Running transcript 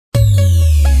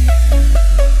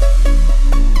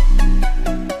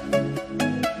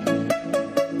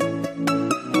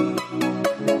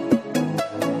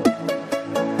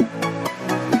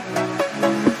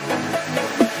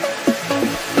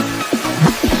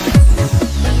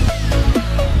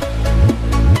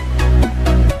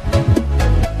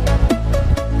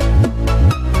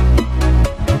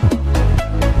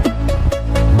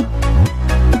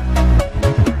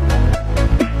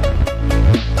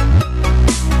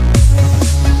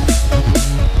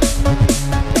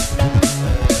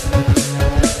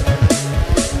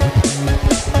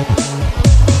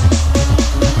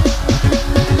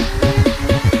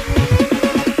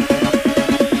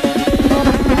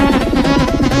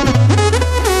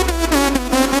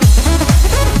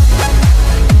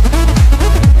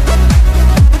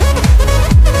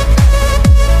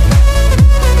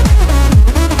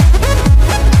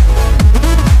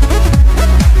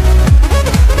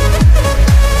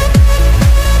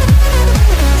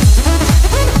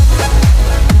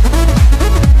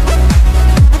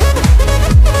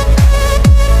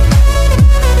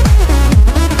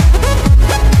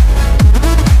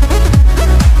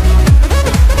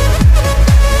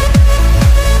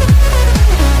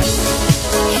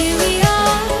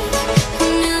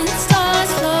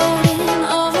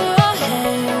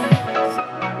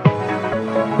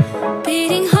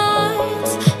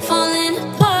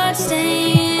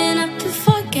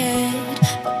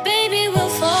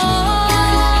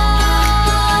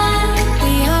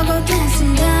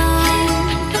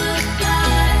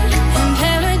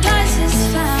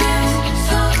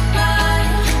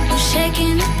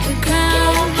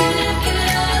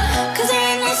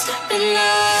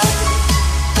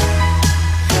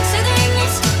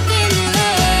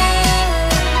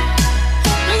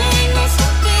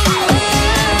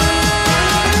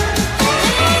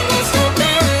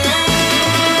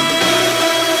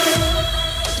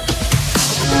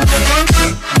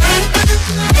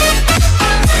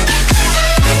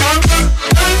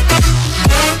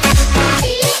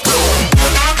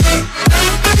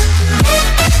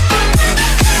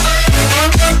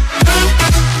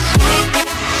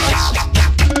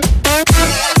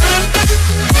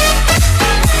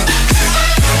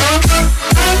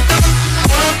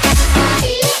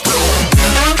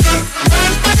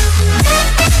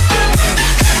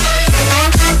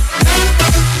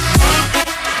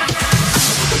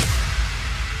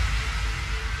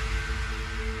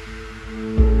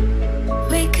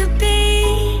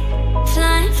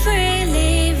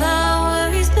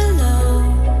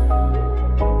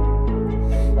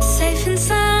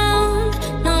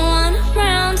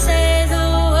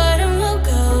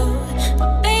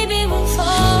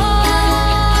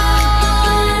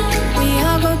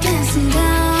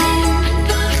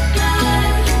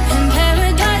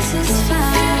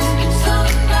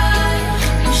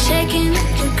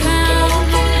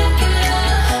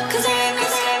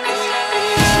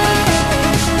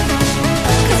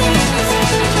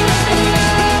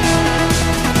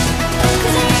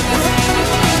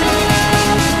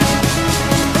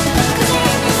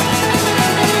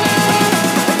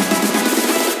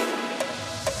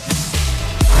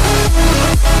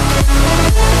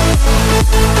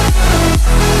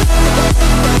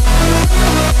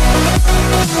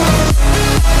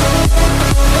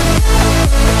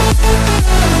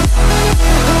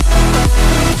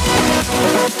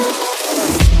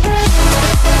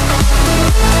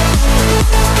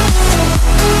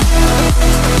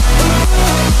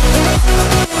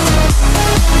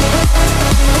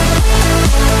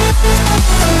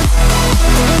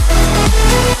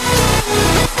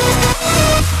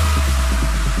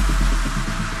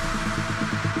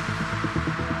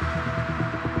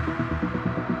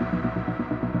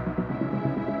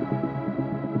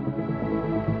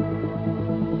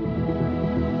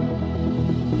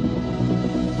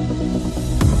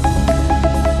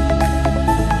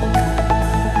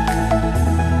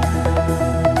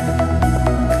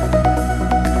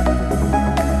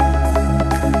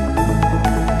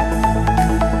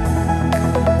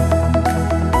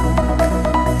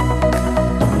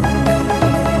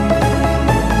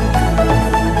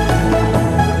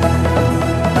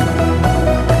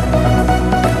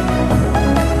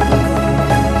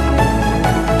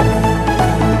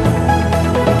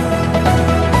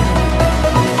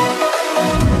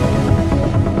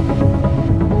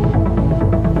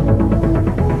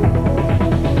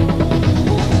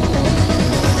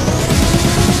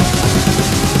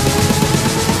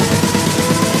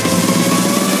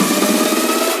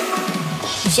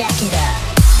Jack it up.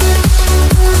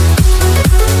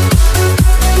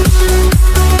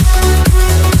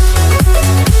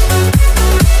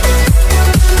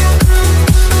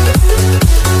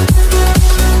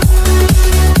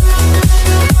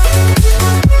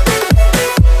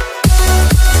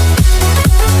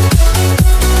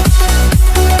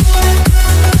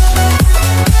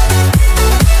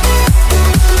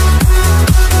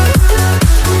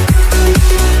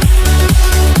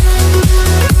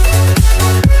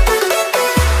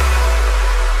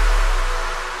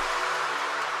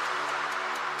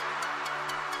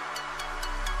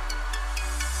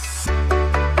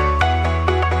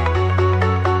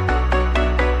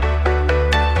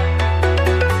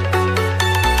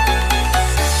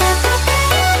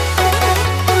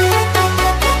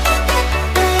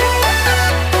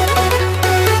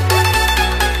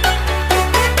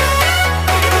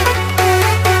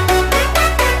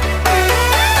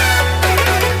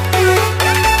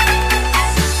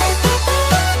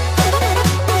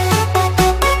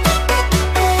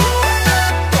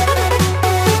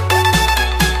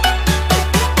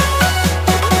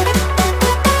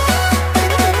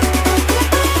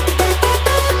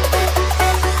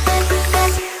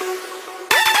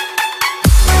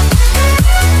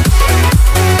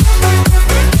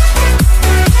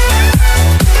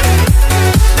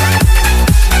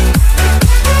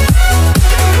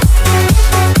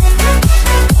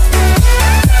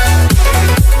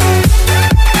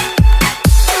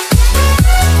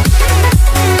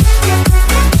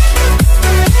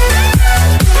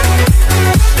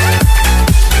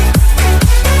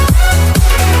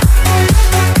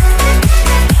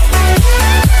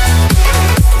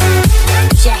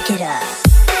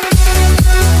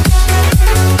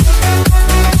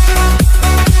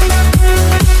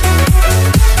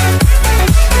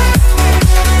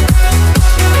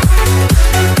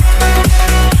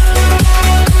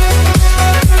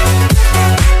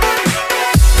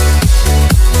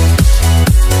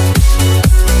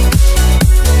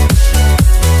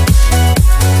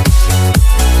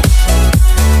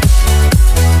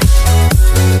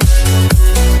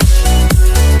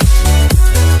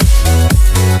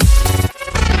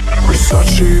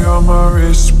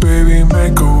 baby,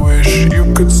 make a wish.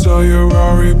 You could sell your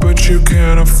Rari, but you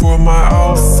can't afford my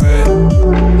outfit.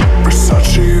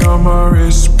 Versace on my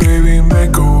wrist, baby,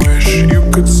 make a wish. You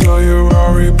could sell your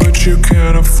Rari, but you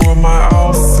can't afford my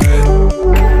outfit.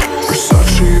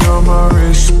 Versace on my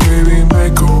wrist, baby,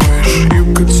 make a wish.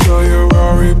 You could sell your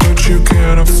Rari, but you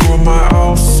can't afford my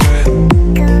outfit.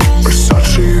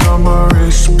 Versace on my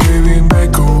wrist, baby,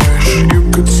 make a wish.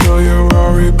 You could sell your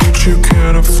Rari, but you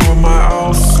can't afford my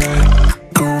outfit.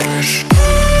 Go wish. Go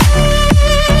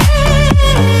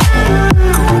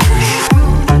wish. Go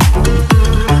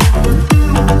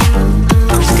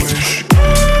wish.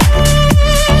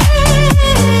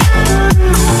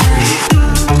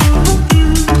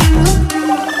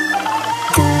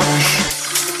 Go wish.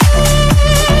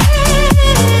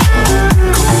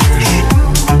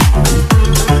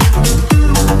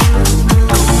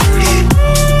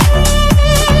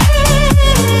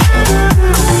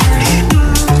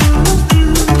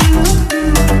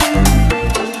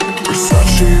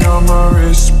 On my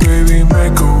wrist, baby,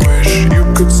 make a wish. You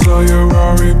could sell your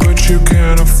Rari, but you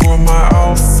can't afford my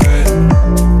outfit.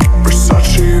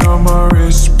 Versace on my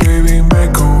wrist, baby,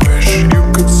 make a wish. You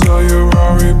could sell your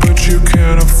Rari, but you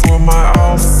can't afford my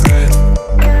outfit.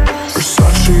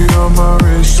 Versace on my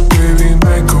wrist, baby,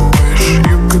 make a wish.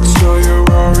 You could sell your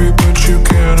Rari, but you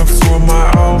can't afford my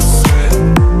outfit.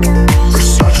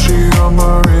 Versace on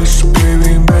my wrist,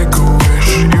 baby, make a wish.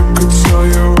 You could sell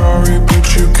your Rari,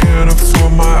 but you can't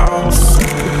afford my outfit.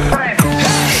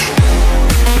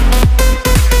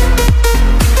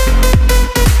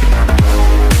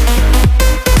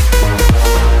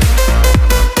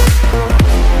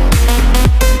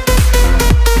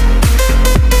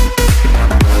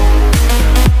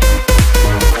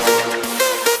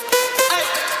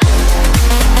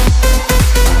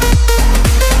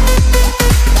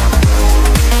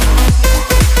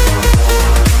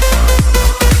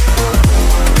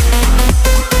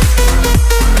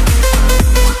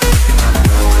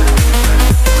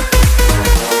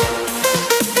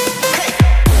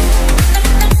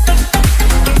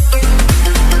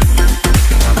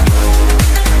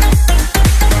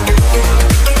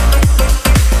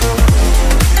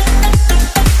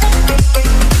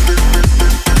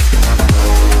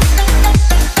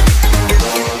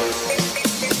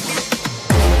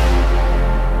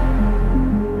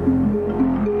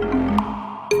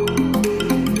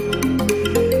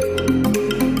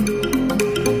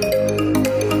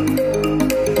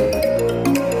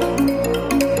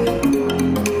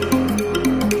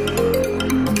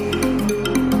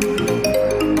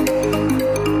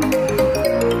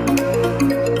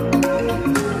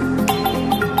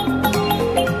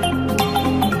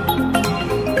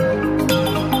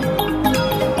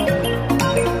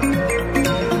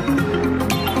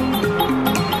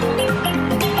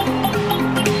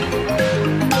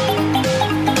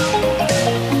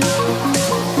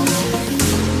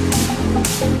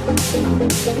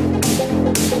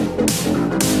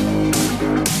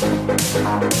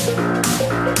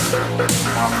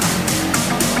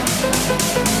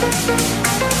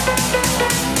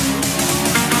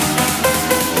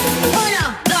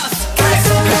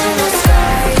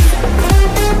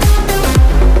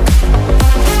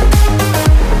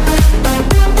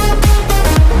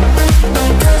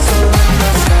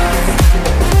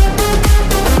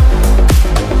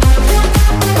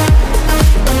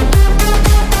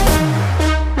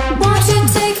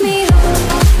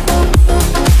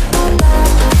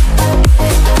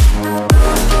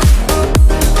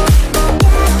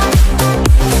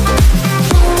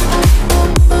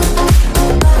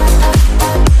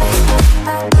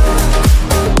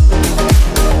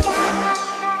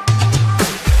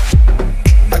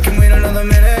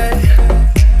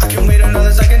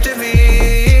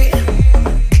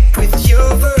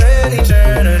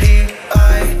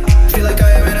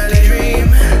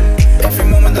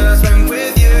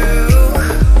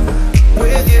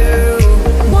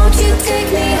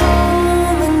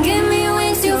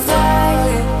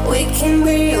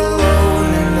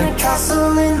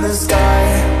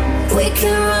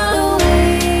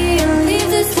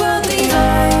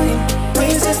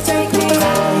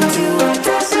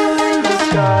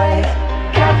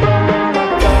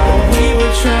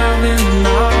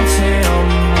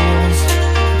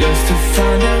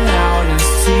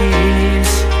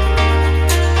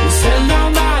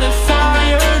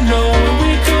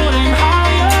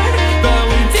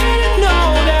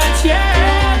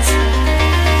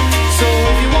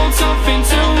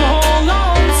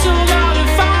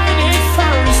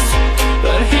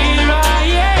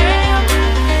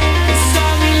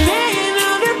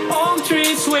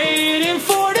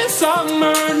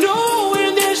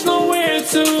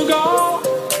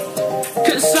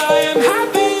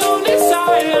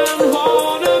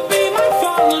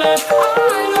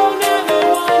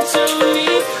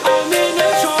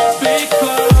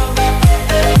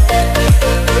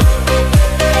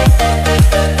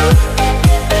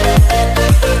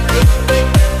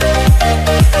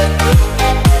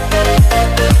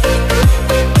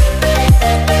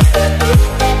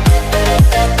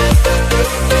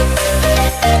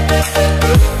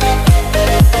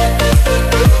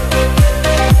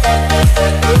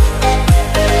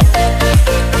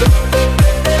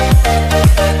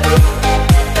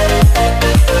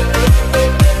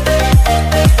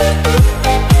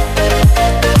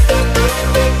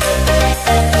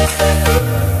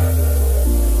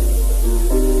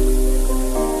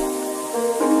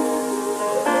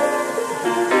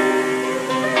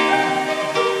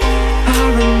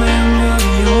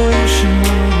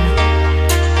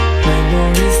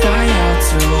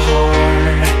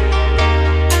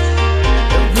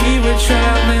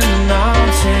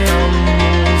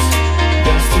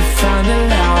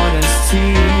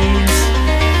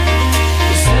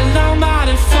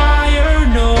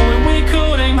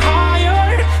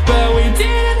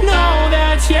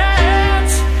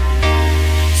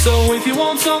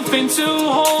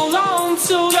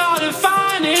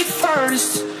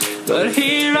 honest, but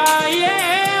here I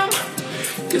am.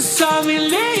 'Cause I've been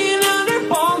laying under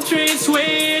palm trees,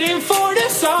 waiting for the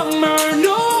summer,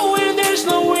 knowing there's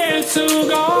nowhere to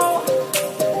go.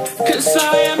 'Cause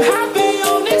I am happy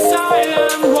on this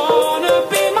island, wanna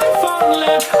be my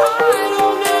farmland. I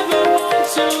don't ever want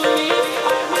to leave.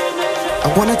 I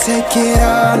wanna take it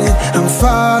all in, I'm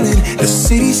falling. The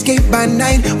cityscape by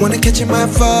night, wanna catch in my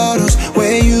photos.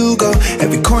 Where you go,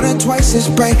 every corner twice as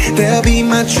bright. They'll be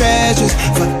my treasures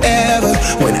forever.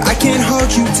 When I can't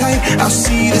hold you tight, I'll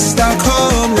see the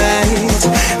Stockholm lights.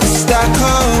 The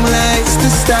Stockholm lights, the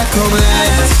Stockholm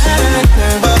lights.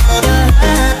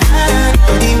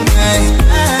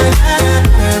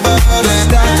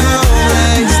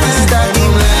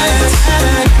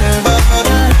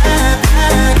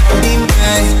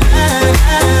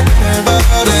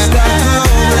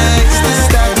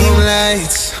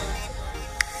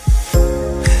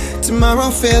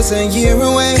 Tomorrow feels a year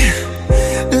away,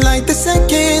 like the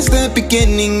seconds, the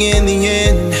beginning and the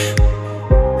end.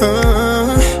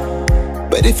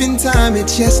 But if in time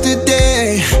it's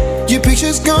yesterday, your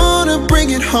picture's gonna bring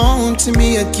it home to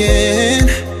me again.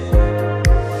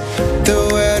 The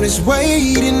world is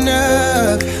waiting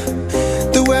up,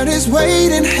 the world is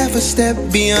waiting half a step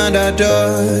beyond our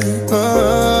door.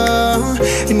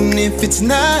 And if it's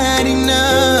not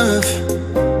enough,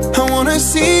 I wanna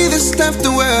see the stuff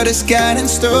the world has got in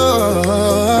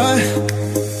store.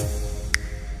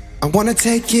 I wanna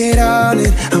take it all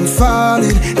in, I'm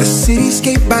falling. The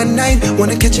cityscape by night,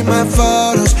 wanna catch in my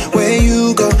photos. Where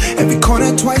you go, every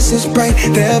corner twice as bright.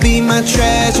 They'll be my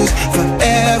treasures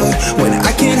forever. When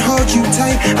I can't hold you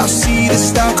tight, I'll see the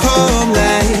Stockholm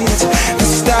lights. The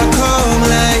Stockholm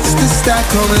lights, the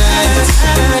Stockholm lights.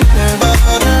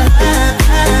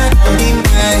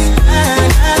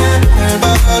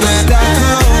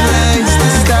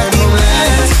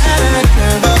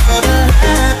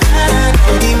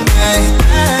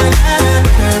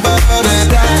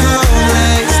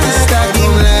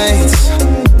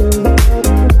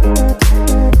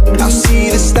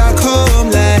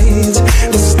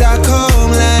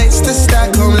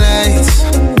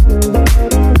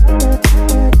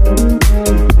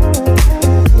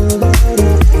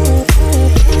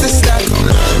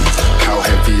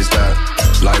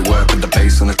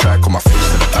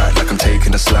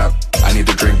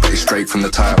 From the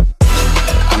top,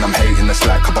 and I'm hating the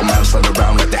slack. Couple man slide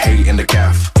around like they hate in the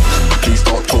gaff. Please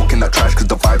stop talking that trash, 'cause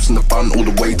the vibes in the front all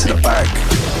the way to the back.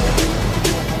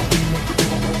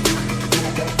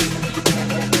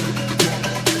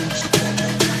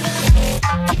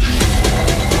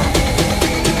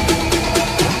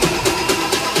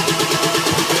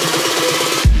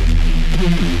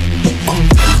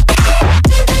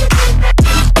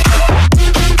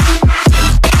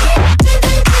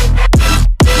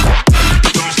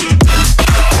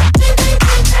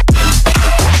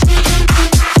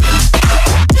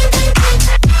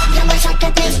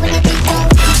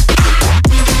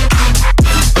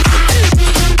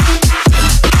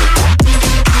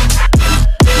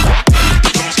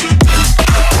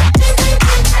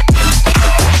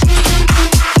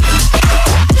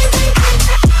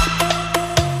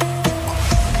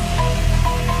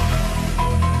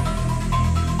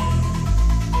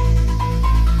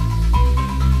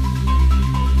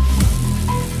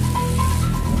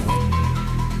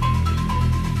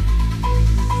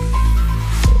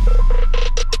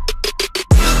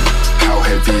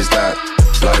 Is that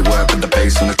light work with the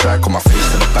bass on the track, on my face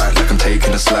to the back like I'm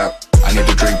taking a slap. I need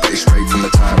a drink, but it's straight from the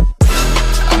tap.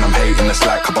 And I'm hating the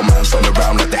slack, couple man stand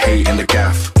around like they hate in the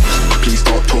gaff. Please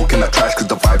stop talking that trash, 'cause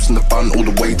the vibes in the front all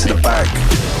the way to the back.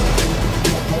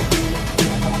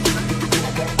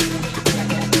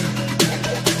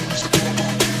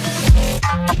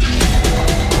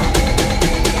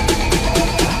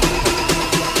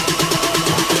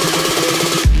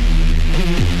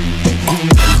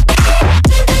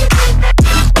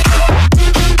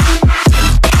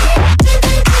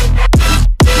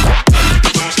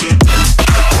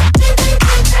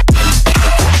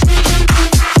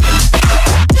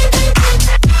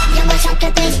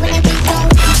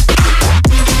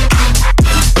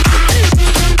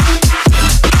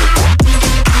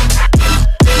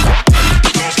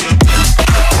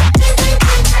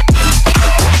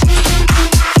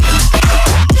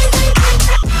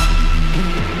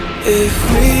 If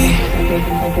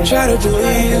we try to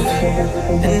believe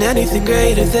in anything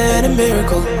greater than a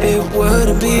miracle, it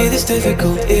wouldn't be this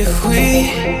difficult. If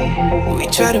we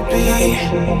try to be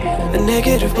a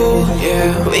negative bull,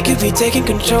 yeah, we could be taking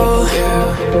control,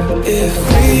 yeah. If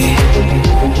we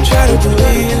try to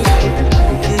believe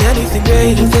in anything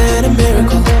greater than a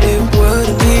miracle, it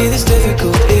wouldn't be this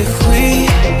difficult. If we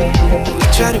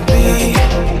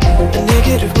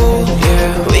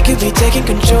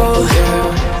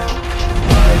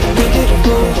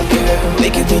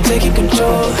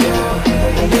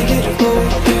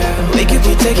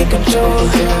taking control.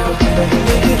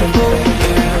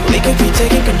 We could be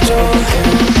taking control.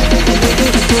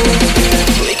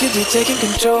 We could be taking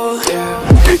control.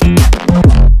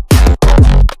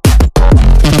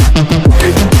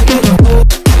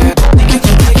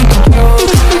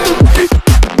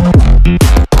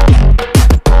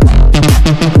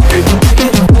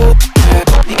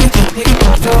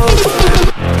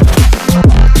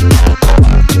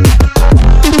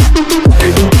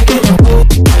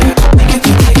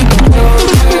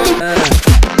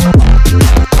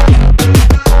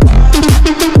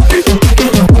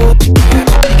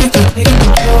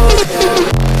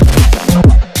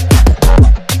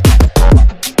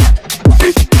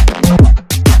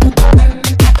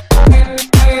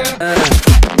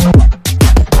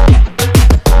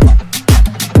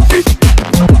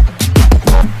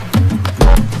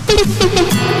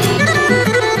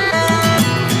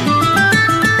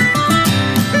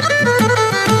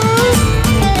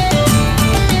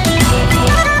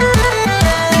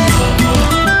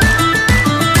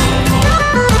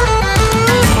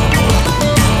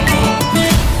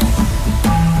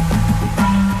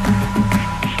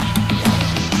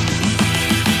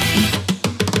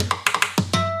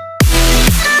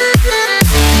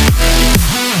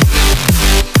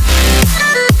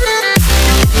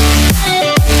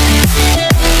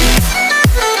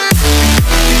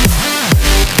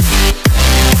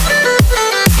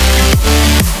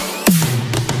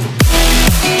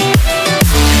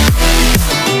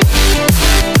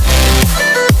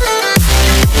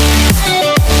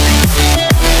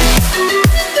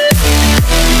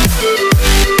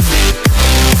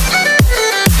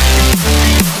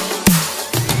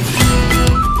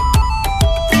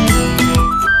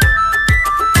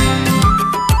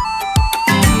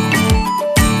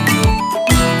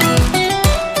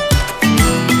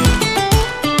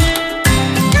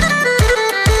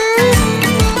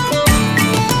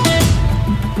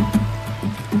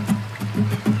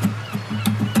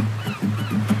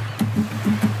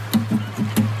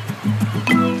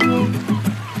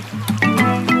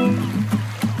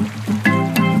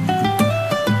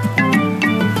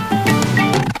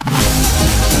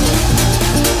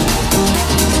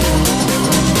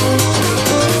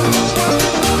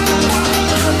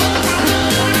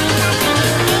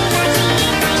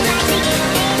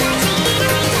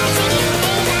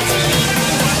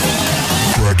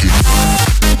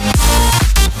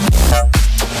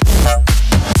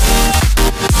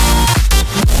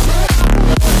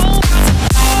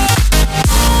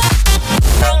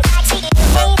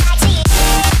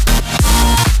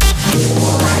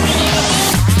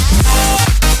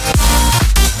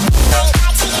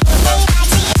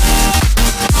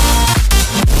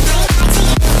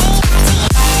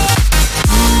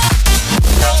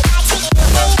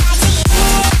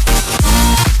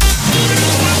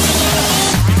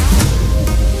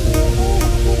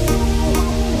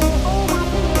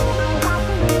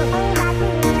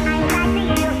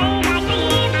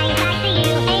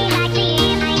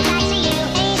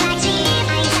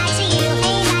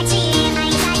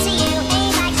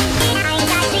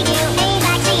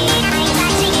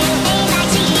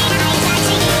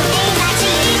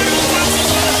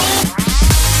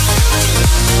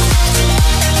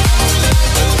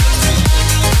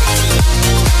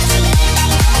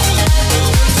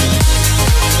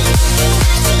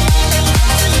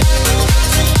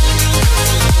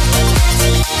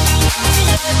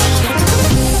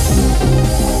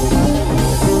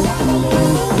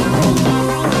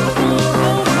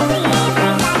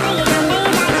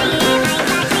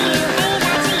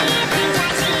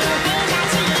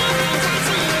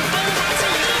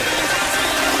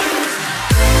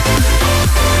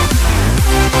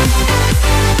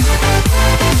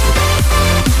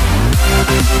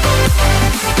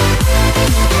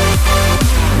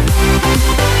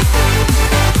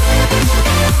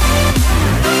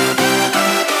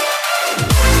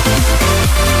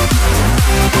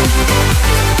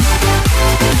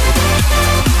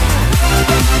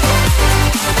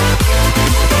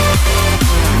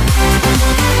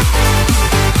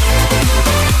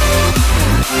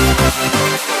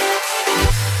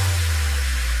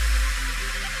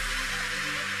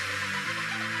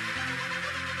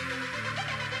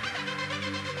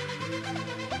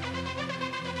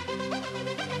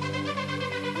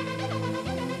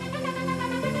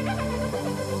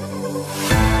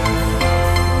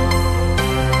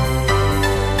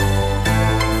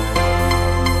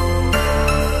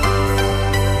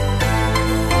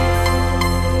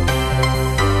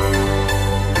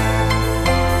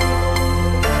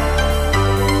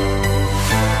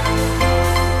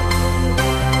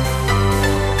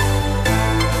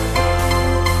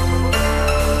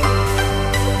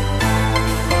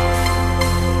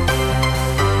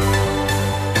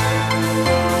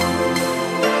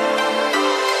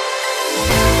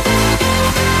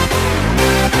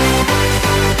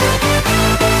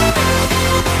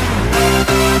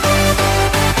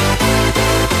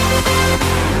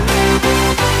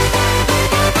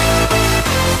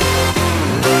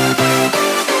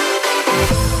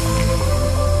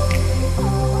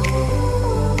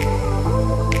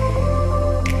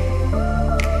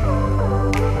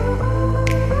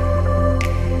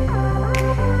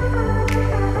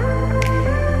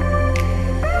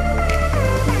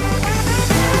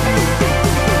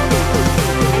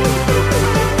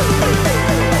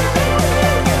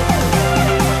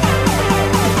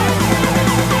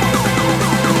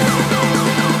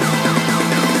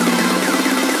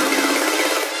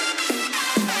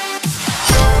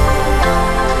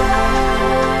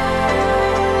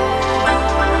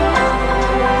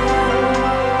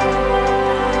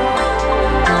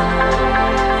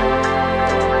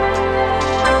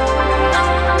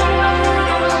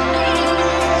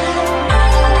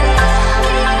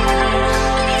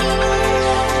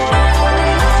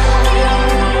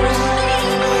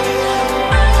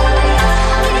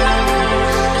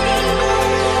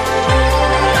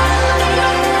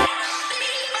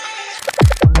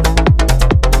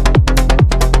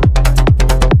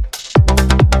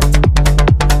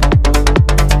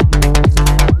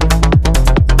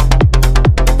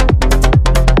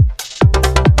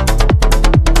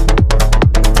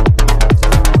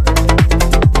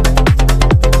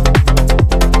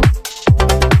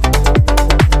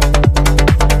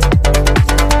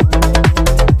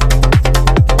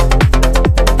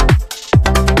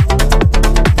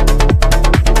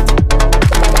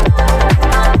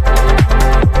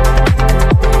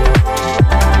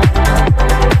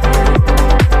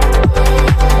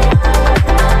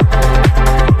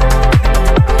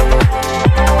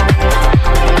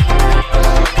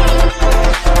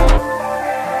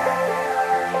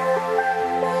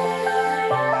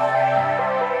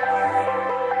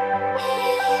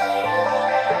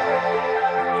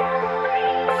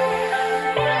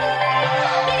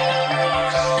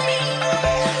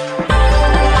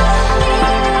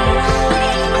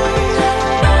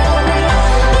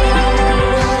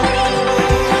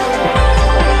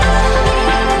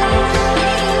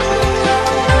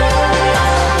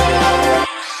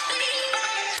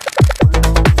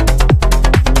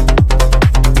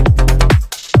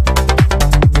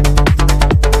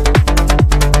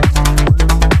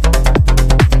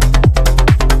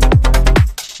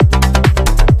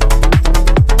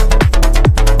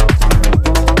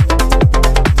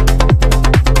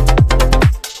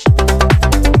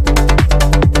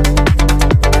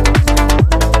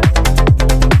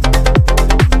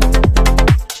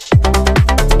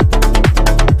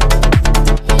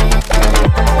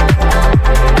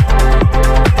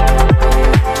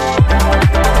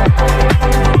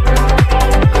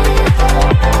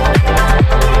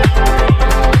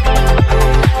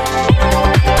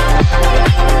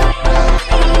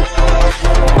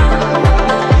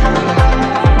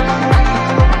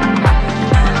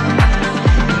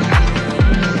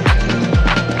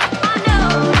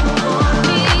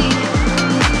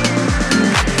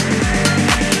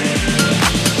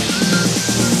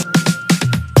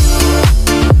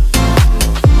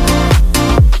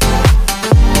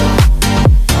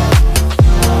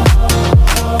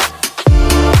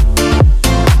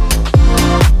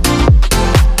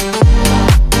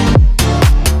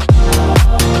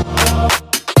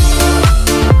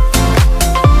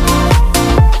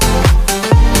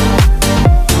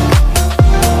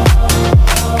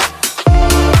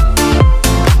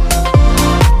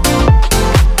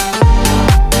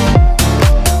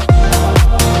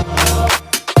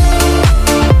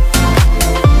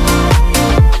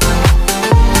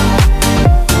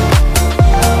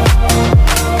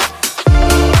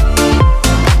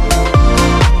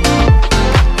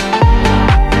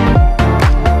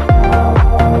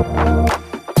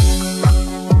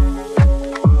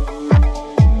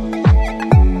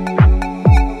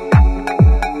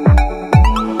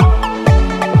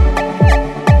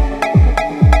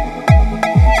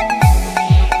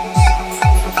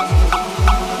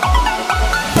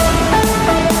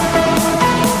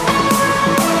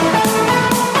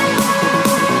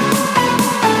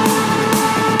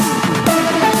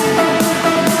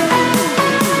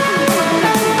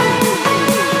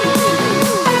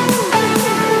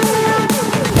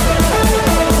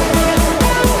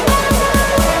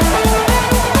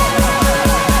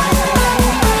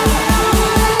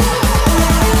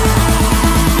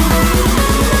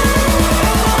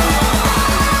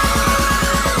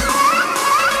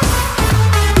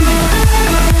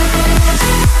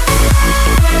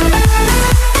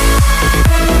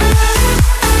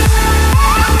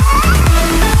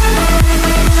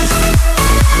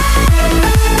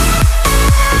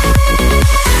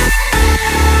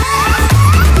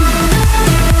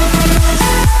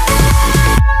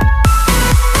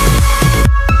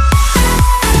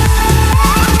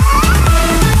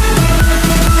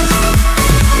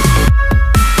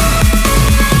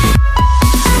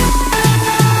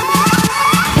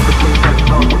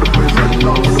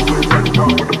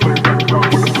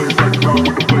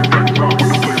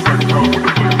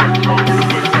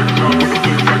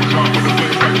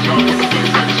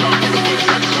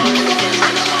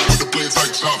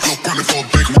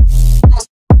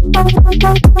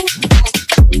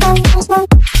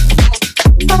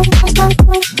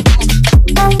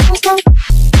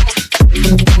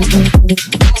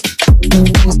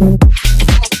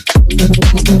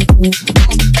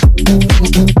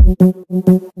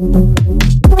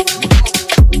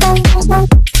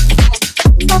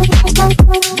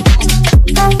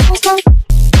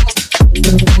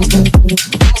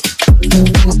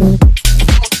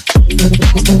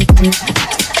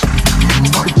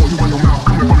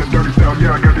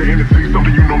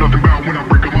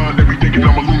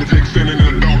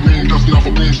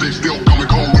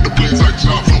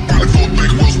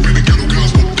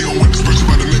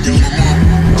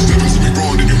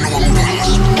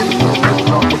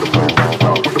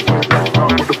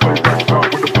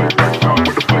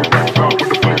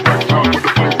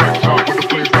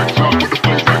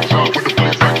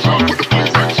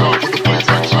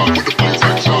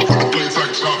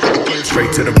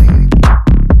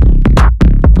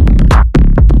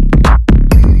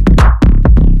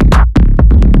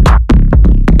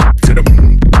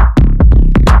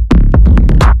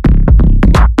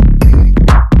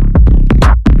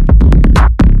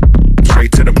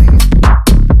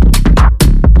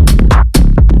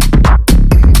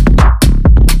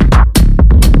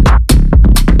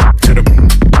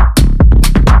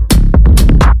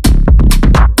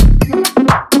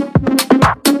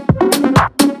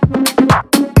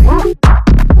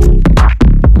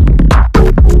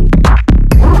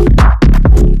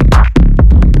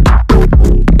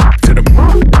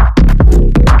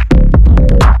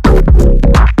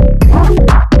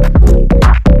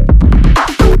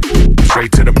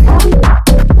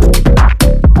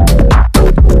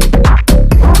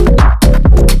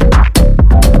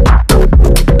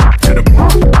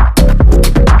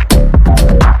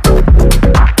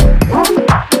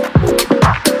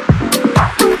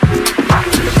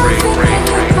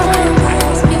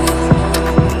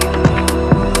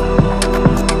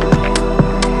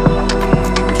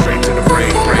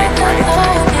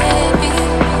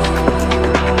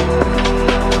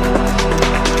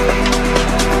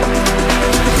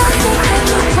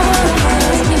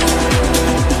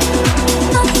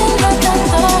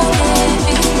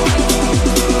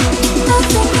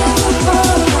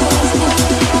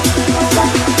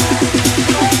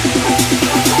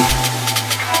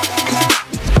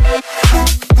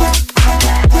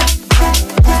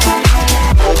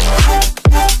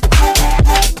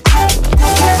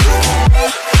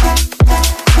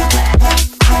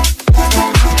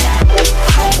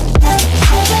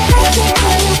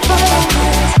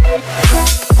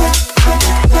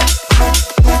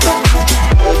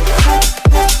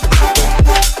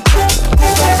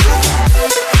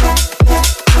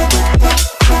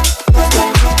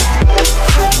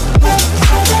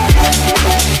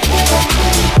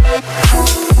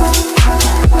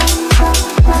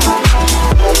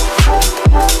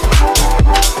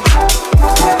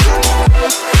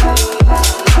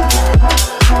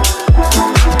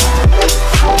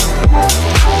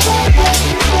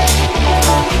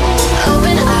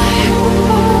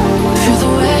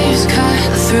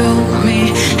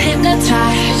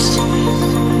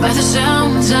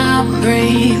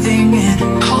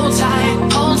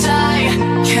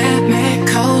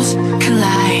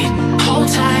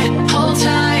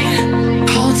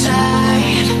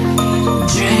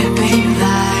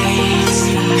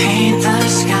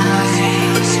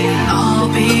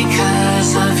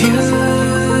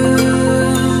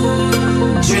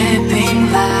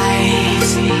 Dripping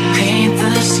lights paint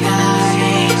the sky.